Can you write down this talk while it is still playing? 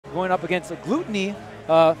going up against Glutonny,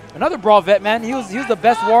 another Brawl vet, man. He was the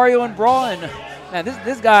best Wario in Brawl, and man,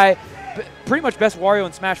 this guy, pretty much best Wario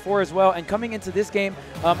in Smash 4 as well. And coming into this game,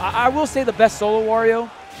 I will say the best solo Wario,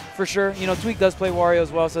 for sure. You know, Tweak does play Wario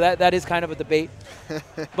as well, so that is kind of a debate.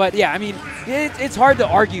 But yeah, I mean, it's hard to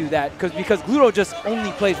argue that because Gluto just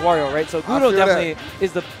only plays Wario, right? So Gluto definitely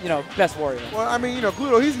is the best Wario. Well, I mean,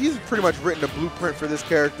 Gluto, he's pretty much written a blueprint for this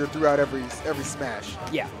character throughout every Smash.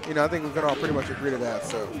 Yeah. I think we can all pretty much agree to that.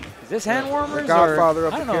 So is this hand warmers? The godfather or,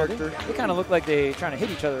 of I the don't know, character. They kind of look like they're trying to hit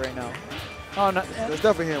each other right now. Oh no, there's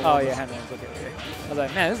definitely hand warmers. Oh yeah, hand warmers. Okay. I was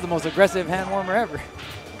like, man, this is the most aggressive hand warmer ever.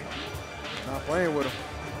 Not playing with him.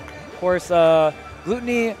 Of course,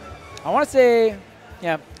 Glutonny, I want to say,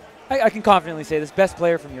 yeah, I can confidently say this best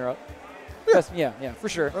player from Europe. Yeah, yeah, for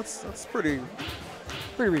sure. That's pretty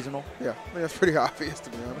reasonable. Yeah, I think that's pretty obvious, to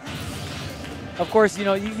be honest. Of course, you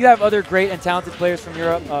have other great and talented players from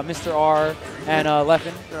Europe, Mr. R and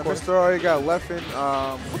Leffen. Yeah, Mr. R, you got Leffen.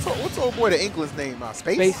 What's old boy to England's name?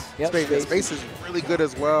 Space? Yep, Space. Space is really good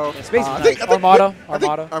as well. Yeah, Space is nice. Armada.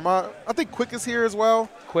 I think Quick is here as well.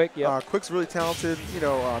 Quick, yeah. Quick's really talented.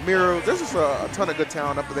 Miro. There's just a ton of good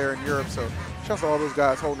talent up there in Europe. So shout out to all those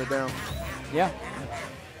guys holding it down. Yeah.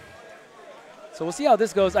 So we'll see how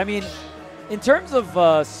this goes. I mean, in terms of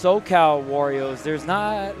SoCal Warriors, there's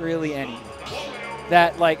not really any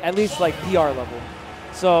that at least PR level.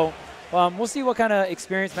 So we'll see what kind of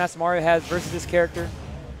experience Mastamario has versus this character.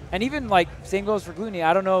 And even same goes for Glutonny.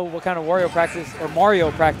 I don't know what kind of Mario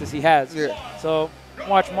practice he has. Yeah. So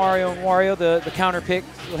watch Mario and Wario, the counter pick,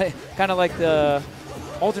 kind of like the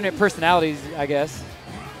alternate personalities, I guess.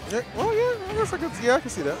 Yeah, well, yeah, I guess I can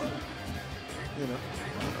see that.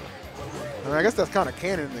 I mean, I guess that's kind of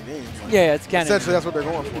canon in the game. Yeah, it's canon. Essentially, that's what they're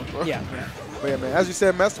going for. So. Yeah. But yeah, man, as you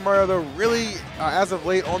said, Mastamario, though, really, as of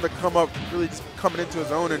late, on the come up, really just coming into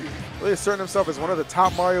his own and really asserting himself as one of the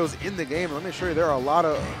top Marios in the game. And let me show you, there are a lot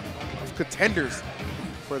of contenders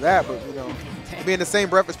for that. But, to be in the same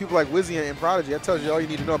breath as people like Wizzy and Prodigy, that tells you all you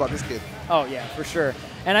need to know about this kid. Oh, yeah, for sure.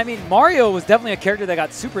 And, I mean, Mario was definitely a character that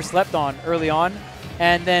got super slept on early on.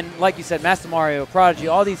 And then, like you said, Mastamario, Prodigy,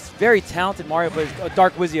 all these very talented Mario players,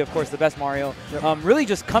 Dark Wizzy, of course, the best Mario, really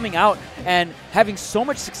just coming out and having so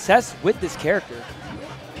much success with this character.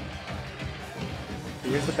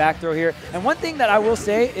 Here's the back throw here. And one thing that I will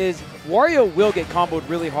say is Wario will get comboed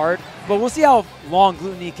really hard, but we'll see how long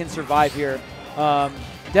Glutonny can survive here.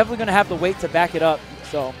 Definitely going to have to wait to back it up.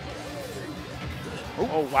 So,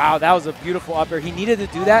 oh, wow, that was a beautiful up air. He needed to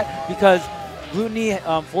do that because Glutonny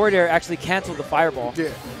forward air actually canceled the fireball. Yeah,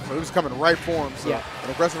 so he was coming right for him. So yeah. An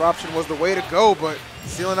aggressive option was the way to go, but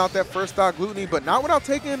sealing out that first stock Glutonny, but not without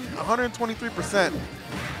taking 123%.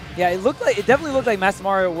 Yeah, it definitely looked like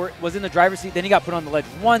Mastamario was in the driver's seat. Then he got put on the ledge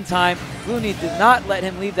one time. Glutonny did not let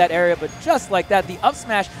him leave that area, but just like that, the up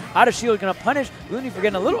smash out of shield going to punish Glutonny for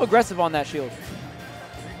getting a little aggressive on that shield.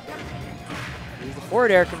 Here's the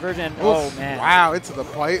forward air conversion. Oof, oh, man. Wow, into the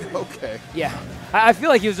plate. Okay. Yeah. I feel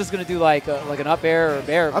like he was just going to do like an up air or a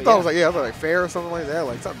bear. I thought it was like fair or something like that,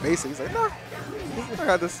 like something basic. He's like, nah, I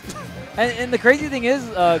got this. And the crazy thing is,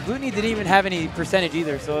 Glutonny didn't even have any percentage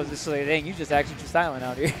either, so it was just like, dang, you just actually just silent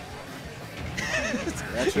out here.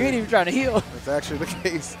 You ain't even trying to heal. That's actually the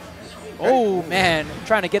case. Oh, man,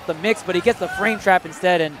 trying to get the mix, but he gets the frame trap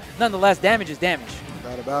instead, and nonetheless, damage is damage.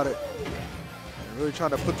 Not about it. They're really trying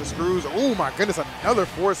to put the screws. Oh, my goodness, another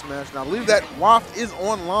force smash. Now, I believe that waft is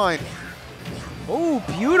online. Oh,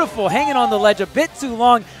 beautiful. Hanging on the ledge a bit too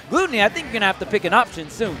long. Glutonny, I think you're going to have to pick an option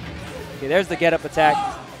soon. Okay, there's the get-up attack.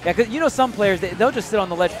 Yeah, because some players, they'll just sit on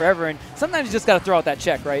the ledge forever, and sometimes you just got to throw out that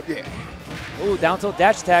check, right? Yeah. Oh, down tilt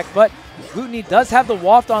dash attack, but Glutonny does have the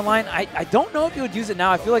waft online. I don't know if you would use it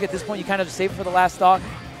now. I feel like at this point you kind of just save it for the last stock.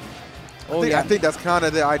 Oh, I think that's kind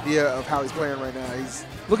of the idea of how he's playing right now. He's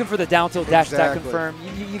looking for the down tilt dash attack confirm.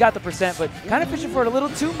 You got the percent, but kind of fishing for it a little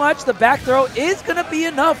too much. The back throw is going to be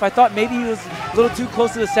enough. I thought maybe he was a little too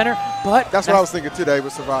close to the center, but that's what I was thinking today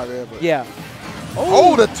with survive. Yeah.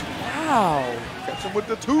 Oh, wow. Catch him with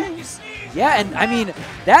the twos. Yeah, and I mean,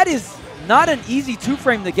 that is not an easy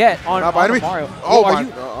two-frame to get on Mario. Oh, my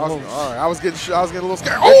God. All right. I was getting a little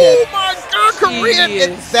scared. Oh, my God,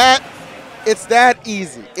 Korean. It's that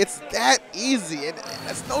easy. It's that easy. And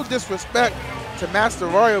that's no disrespect to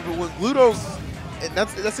Mastamario, but when Gluto's, and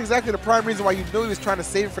that's exactly the prime reason why you knew he was trying to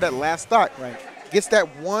save it for that last stock. Right. Gets that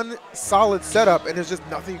one solid setup, and there's just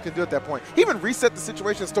nothing you can do at that point. He even reset the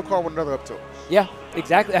situation and still call one another up tilt. Yeah,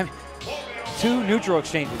 exactly. I mean, 2 neutral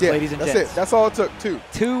exchanges, ladies and gents. That's it. That's all it took, 2.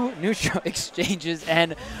 2 neutral exchanges,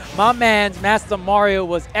 and my man's Mastamario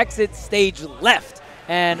was exit stage left.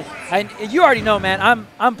 And you already know, man,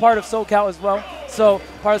 I'm part of SoCal as well. So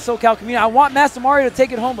part of the SoCal community. I want Mastamario to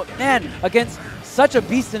take it home, but man, against such a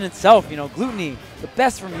beast in itself, you know, Glutonny, the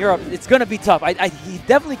best from Europe, it's going to be tough. He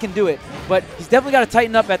definitely can do it, but he's definitely got to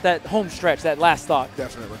tighten up at that home stretch, that last stock.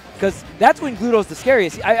 Definitely. Because that's when Gluto's the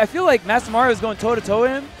scariest. I feel like Mastamario is going toe-to-toe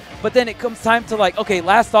with him, but then it comes time to like, okay,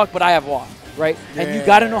 last stock, but I have waft, right? Yeah. And you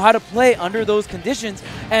got to know how to play under those conditions.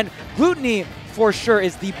 And Glutonny, for sure,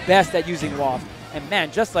 is the best at using waft. And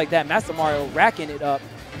man, just like that, Mastamario racking it up.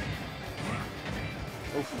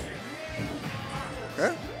 Oof.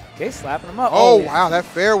 Okay. Okay, slapping him up. Oh, wow, that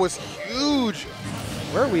fair was huge.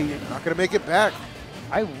 Where are we? Not going to make it back.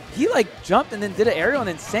 He like jumped and then did an aerial and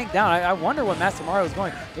then sank down. I wonder what Mastamario was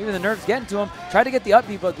going. Maybe the nerves getting to him. Tried to get the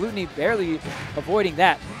upbeat, but Glutonny barely avoiding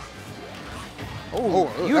that.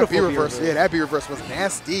 Oh, beautiful B reverse. Yeah, that B reverse was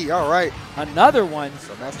nasty. All right. Another one.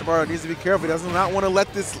 So Mastamario needs to be careful. He does not want to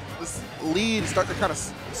let this lead start to kind of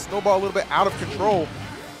snowball a little bit out of control.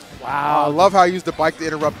 Wow. I love how he used the bike to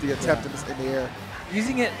interrupt the attempt in the air.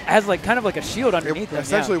 Using it as like kind of like a shield underneath it him.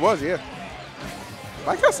 Essentially was, yeah.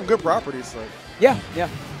 Bike has some good properties. Like. Yeah, yeah.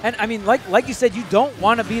 And I mean, like you said, you don't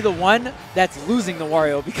want to be the one that's losing the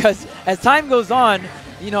Wario, because as time goes on,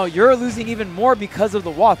 you know, you're losing even more because of the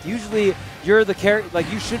waft. Usually you're the like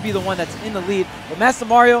you should be the one that's in the lead. But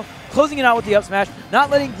Mastamario closing it out with the up smash, not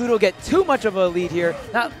letting Gluto get too much of a lead here,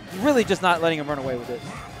 just not letting him run away with it.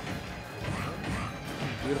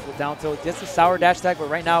 Beautiful down tilt, gets the sour dash attack, but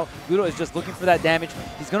right now Gluto is just looking for that damage.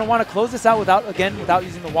 He's going to want to close this out without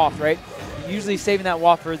using the waft, right? Usually saving that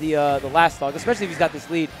waft for the last stock, especially if he's got this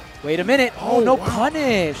lead. Wait a minute. Oh, no wow.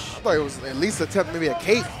 Punish. I thought it was at least attempt maybe a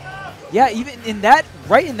cape. Yeah, even in that,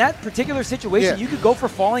 right in that particular situation, you could go for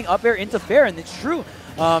falling up air into fair, and it's true.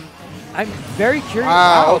 I'm very curious.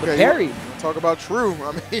 Wow, okay. The parry. Talk about true.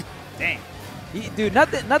 I mean, dang. Dude,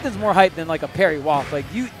 nothing's more hype than like a parry waft. Like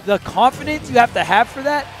the confidence you have to have for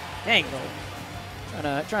that. Dang, bro.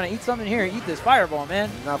 Trying to eat something here. Eat this fireball, man.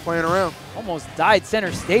 Not playing around. Almost died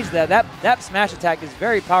center stage. That smash attack is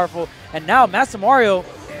very powerful. And now Mastamario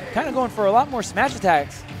kind of going for a lot more smash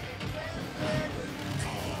attacks.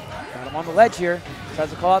 Got him on the ledge here. Tries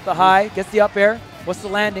to call out the high. Gets the up air. What's the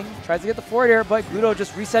landing? Tries to get the forward air, but Gluto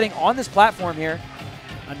just resetting on this platform here.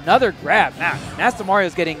 Another grab. Man,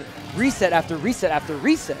 Mastamario's getting reset after reset after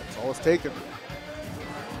reset. That's all it's taken.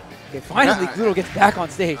 Okay, finally Gluto gets back on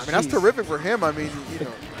stage. I mean, that's terrific for him. I mean, you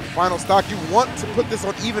know, final stock, you want to put this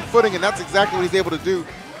on even footing, and that's exactly what he's able to do.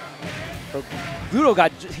 So Gluto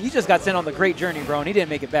he just got sent on the great journey, bro, and he didn't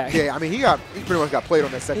make it back. Yeah, I mean, he pretty much got played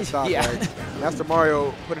on that second stock. Yeah. Right?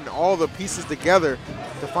 Mastamario putting all the pieces together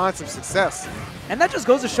to find some success. And that just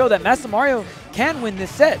goes to show that Mastamario can win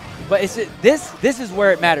this set. But this is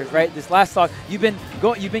where it matters, right? This last stock, you've been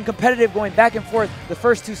competitive, going back and forth the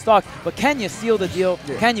first two stocks, but can you seal the deal?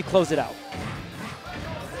 Yeah. Can you close it out?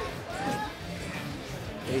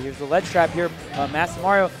 Okay, here's the ledge trap here.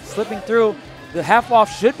 Mastamario slipping through. The half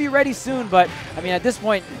off should be ready soon, but I mean, at this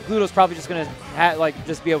point, Gluto's probably just gonna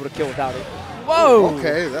just be able to kill without it. Whoa!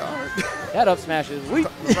 Okay, that up smash is weak.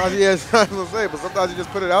 Sometimes, yeah, I was gonna say, but sometimes you just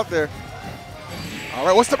put it out there. All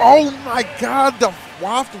right, what's the? Oh my God, the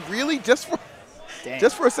waft really just for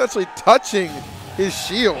essentially touching his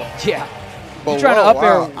shield. Yeah. Below. Trying to up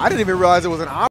air. I didn't even realize it was an option.